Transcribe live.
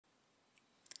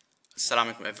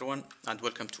Assalamu alaikum everyone, and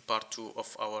welcome to part 2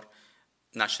 of our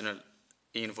National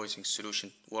E-invoicing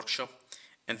Solution workshop.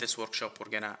 In this workshop, we're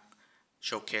going to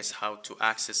showcase how to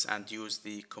access and use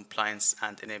the Compliance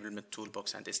and Enablement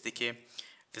Toolbox and SDK.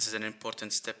 This is an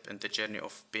important step in the journey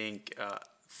of being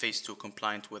Phase 2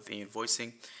 compliant with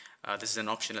e-invoicing. This is an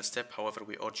optional step, however,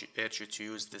 we urge you to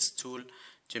use this tool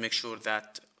to make sure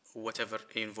that whatever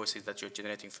e-invoices that you're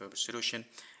generating for your solution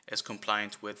is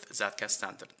compliant with ZATCA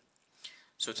standard.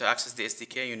 So to access the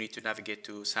SDK, you need to navigate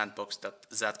to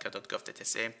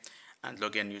sandbox.zatka.gov.sa and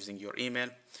log in using your email.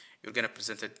 You're going to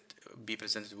be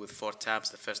presented with 4 tabs.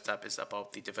 The first tab is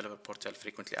about the developer portal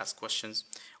frequently asked questions.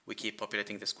 We keep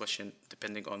populating this question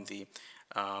depending on the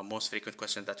most frequent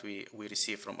question that we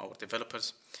receive from our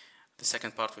developers. The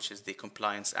second part, which is the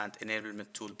Compliance and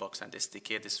Enablement Toolbox and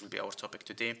SDK, this will be our topic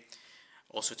today.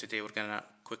 Also today, we're going to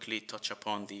quickly touch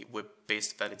upon the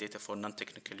web-based validator for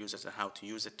non-technical users and how to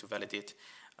use it to validate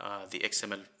the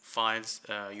XML files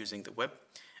using the web.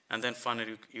 And then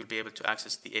finally, you'll be able to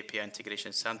access the API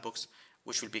integration sandbox,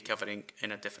 which we'll be covering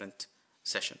in a different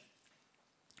session.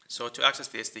 So to access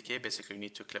the SDK, basically you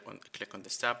need to click on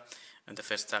this tab. In the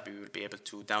first tab, you will be able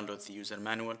to download the user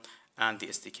manual and the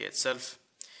SDK itself.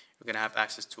 You're going to have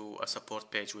access to a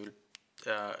support page. We'll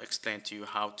explain to you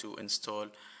how to install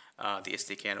the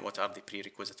SDK and what are the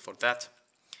prerequisites for that.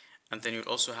 And then you'll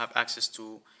also have access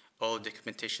to all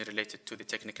documentation related to the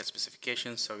technical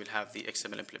specifications. So you'll have the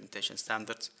XML implementation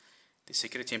standards, the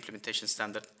security implementation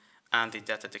standard, and the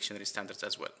data dictionary standards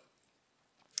as well.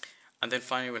 And then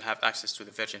finally, we'll have access to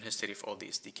the version history of all the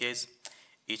SDKs.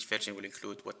 Each version will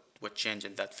include what changed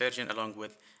in that version, along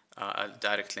with a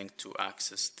direct link to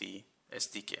access the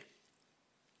SDK.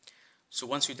 So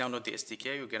once you download the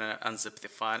SDK, you're going to unzip the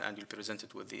file and you'll be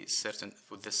presented with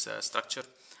this structure.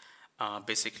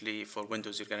 Basically, for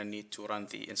Windows, you're going to need to run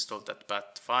the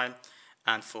install.bat file,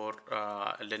 and for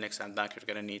Linux and Mac, you're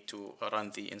going to need to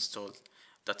run the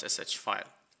install.sh file.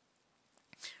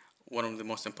 One of the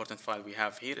most important files we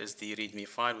have here is the README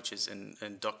file, which is in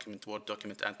Word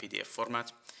document and PDF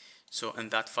format. So in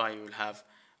that file, you will have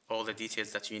all the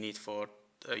details that you need for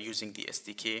using the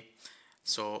SDK.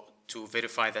 So to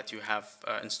verify that you have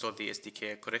installed the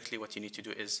SDK correctly, what you need to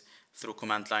do is through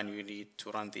command line, you need to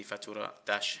run the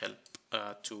FATOORA-help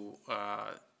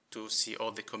to see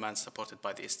all the commands supported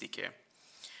by the SDK.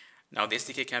 Now the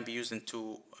SDK can be used in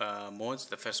 2 modes.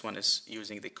 The first one is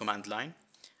using the command line,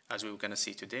 as we were going to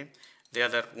see today. The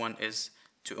other one is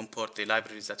to import the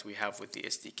libraries that we have with the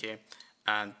SDK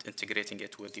and integrating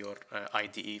it with your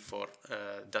IDE for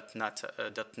 .NET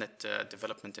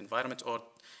development environment or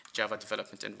Java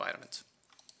development environment.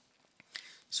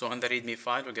 So on the README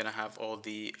file, we're going to have all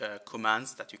the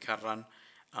commands that you can run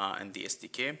in the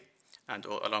SDK, and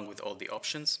along with all the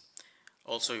options.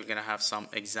 Also, you're going to have some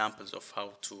examples of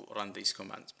how to run these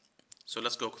commands. So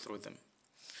let's go through them.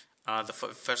 The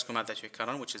first command that you can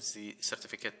run, which is the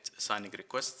certificate signing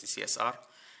request, the CSR.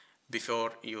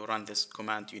 Before you run this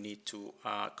command, you need to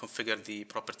configure the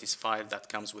properties file that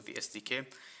comes with the SDK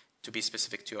to be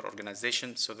specific to your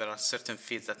organization. So there are certain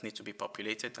fields that need to be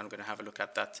populated. I'm going to have a look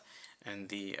at that in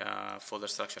the folder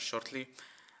structure shortly.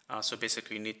 So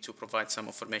basically, you need to provide some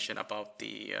information about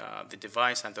the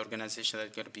device and the organization that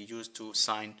is going to be used to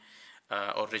sign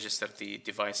or register the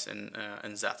device in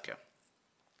ZATCA.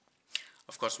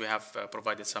 Of course, we have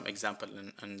provided some example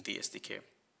in the SDK.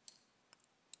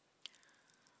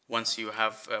 Once you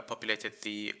have populated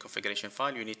the configuration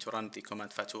file, you need to run the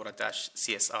command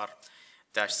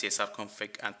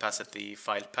FATOORA-CSR-config and pass it the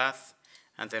file path.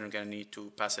 And then we're going to need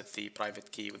to pass it the private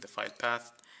key with the file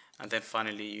path. And then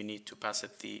finally, you need to pass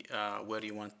it the where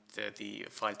you want the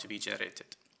file to be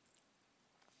generated.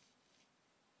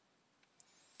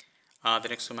 The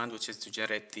next command, which is to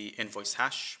generate the invoice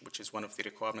hash, which is one of the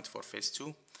requirements for phase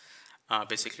 2.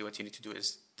 Basically, what you need to do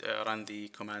is run the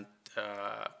command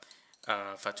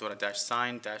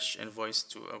FATOORA-sign-invoice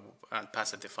and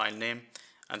pass it the file name,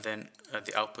 and then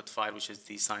the output file, which is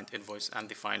the signed invoice, and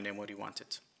the file name where you want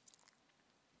it.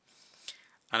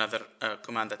 Another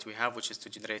command that we have, which is to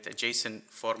generate a JSON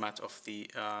format of the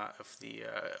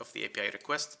API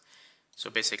request. So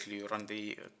basically, you run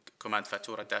the command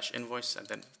FATOORA-invoice and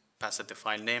then pass it the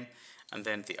file name, and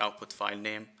then the output file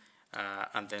name,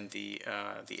 and then the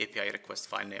API request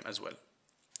file name as well.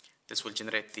 This will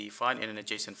generate the file in a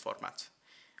JSON format,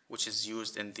 which is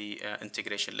used in the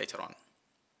integration later on.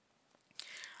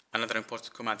 Another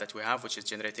important command that we have, which is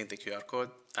generating the QR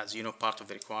code. As you know, part of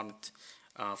the requirement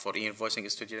for e-invoicing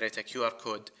is to generate a QR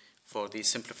code for the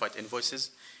simplified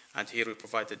invoices. And here we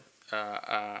provided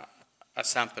a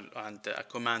sample and a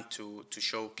command to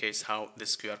showcase how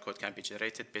this QR code can be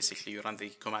generated. Basically, you run the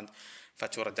command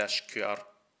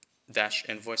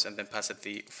FATOORA-QR-invoice and then pass it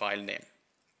the file name.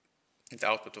 The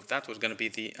output of that was going to be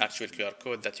the actual QR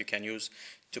code that you can use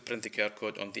to print the QR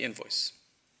code on the invoice.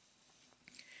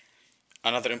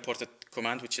 Another important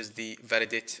command, which is the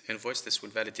validate invoice. This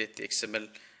will validate the XML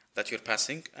that you're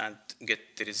passing and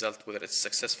get the result whether it's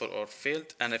successful or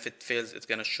failed. And if it fails, it's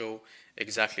going to show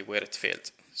exactly where it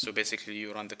failed. So basically,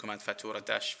 you run the command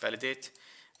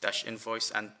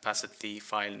FATOORA-validate-invoice and pass it the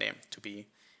file name to be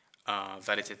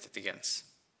validated against.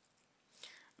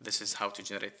 This is how to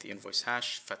generate the invoice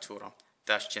hash,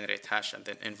 FATOORA-generate hash, and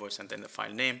then invoice, and then the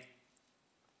file name.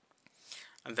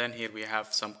 And then here we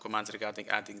have some commands regarding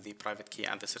adding the private key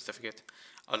and the certificate,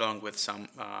 along with some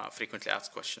frequently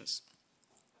asked questions.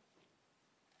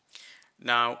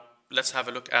 Now, let's have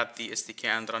a look at the SDK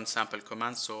and run sample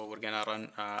commands. So we're going to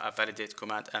run a validate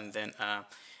command and then a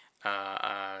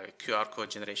QR code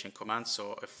generation command.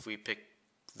 So if we pick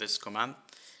this command,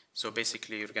 so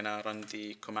basically you're going to run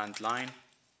the command line.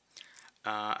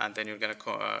 And then you're going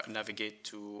to navigate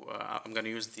to, I'm going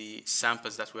to use the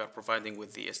samples that we are providing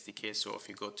with the SDK. So if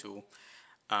you go to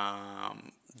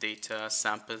data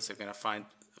samples, you're going to find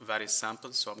various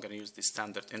samples. So I'm going to use the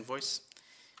standard invoice.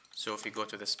 So if you go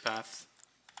to this path,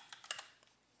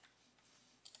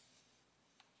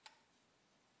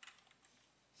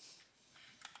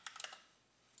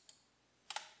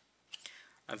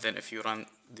 and then if you run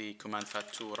the command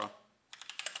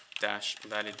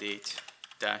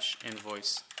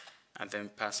FATOORA-validate-invoice and then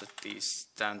pass it the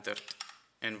standard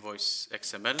invoice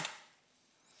XML.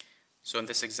 So in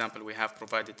this example, we have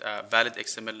provided a valid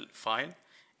XML file.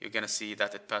 You're going to see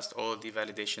that it passed all the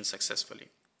validation successfully.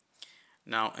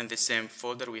 Now, in the same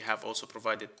folder, we have also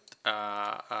provided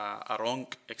a wrong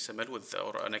XML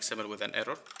or an XML with an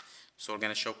error. So we're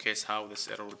going to showcase how this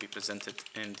error will be presented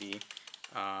in the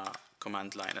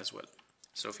command line as well.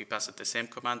 So if we pass it the same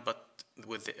command but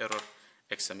with the error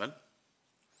XML,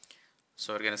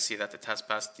 so we're going to see that it has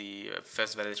passed the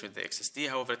first validation with the XSD,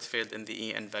 however it failed in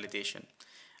the EN validation,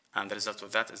 and the result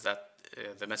of that is that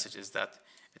the message is that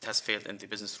it has failed in the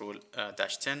business rule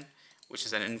 -10, which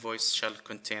is an invoice shall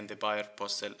contain the buyer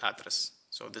postal address.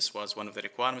 So this was one of the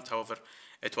requirements, however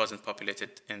it wasn't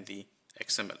populated in the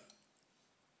XML.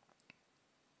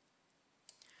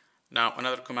 Now,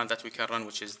 another command that we can run,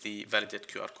 which is the validate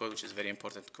QR code, which is a very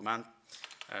important command,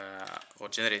 or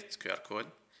generate QR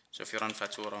code. So if you run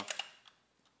FATOORA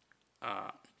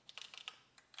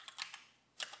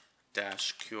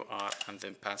 -QR and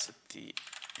then pass it the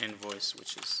invoice,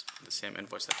 which is the same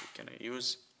invoice that we can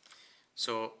use.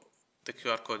 So the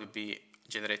QR code will be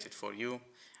generated for you,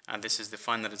 and this is the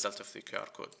final result of the QR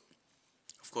code.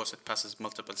 Of course, it passes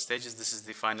multiple stages. This is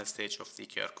the final stage of the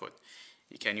QR code.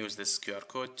 You can use this QR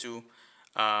code to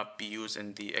be used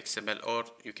in the XML, or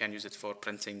you can use it for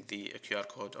printing the QR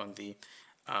code on the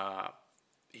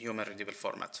human readable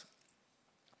format.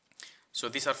 So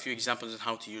these are a few examples of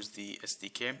how to use the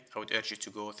SDK. I would urge you to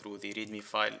go through the README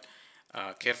file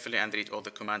carefully and read all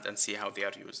the commands and see how they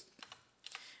are used.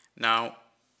 Now,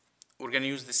 we're going to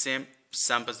use the same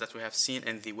samples that we have seen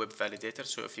in the web validator.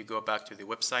 So if you go back to the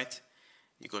website,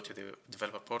 you go to the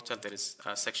developer portal, there is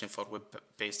a section for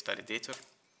web-based validator.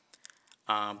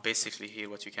 Basically here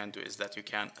what you can do is that you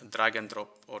can drag and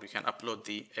drop, or you can upload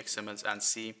the XMLs and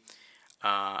see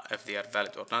if they are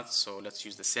valid or not. So let's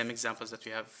use the same examples that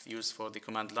we have used for the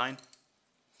command line.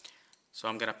 So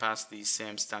I'm going to pass the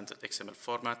same standard XML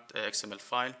format, XML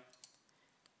file.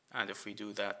 And if we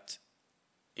do that,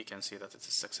 you can see that it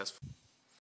is successful.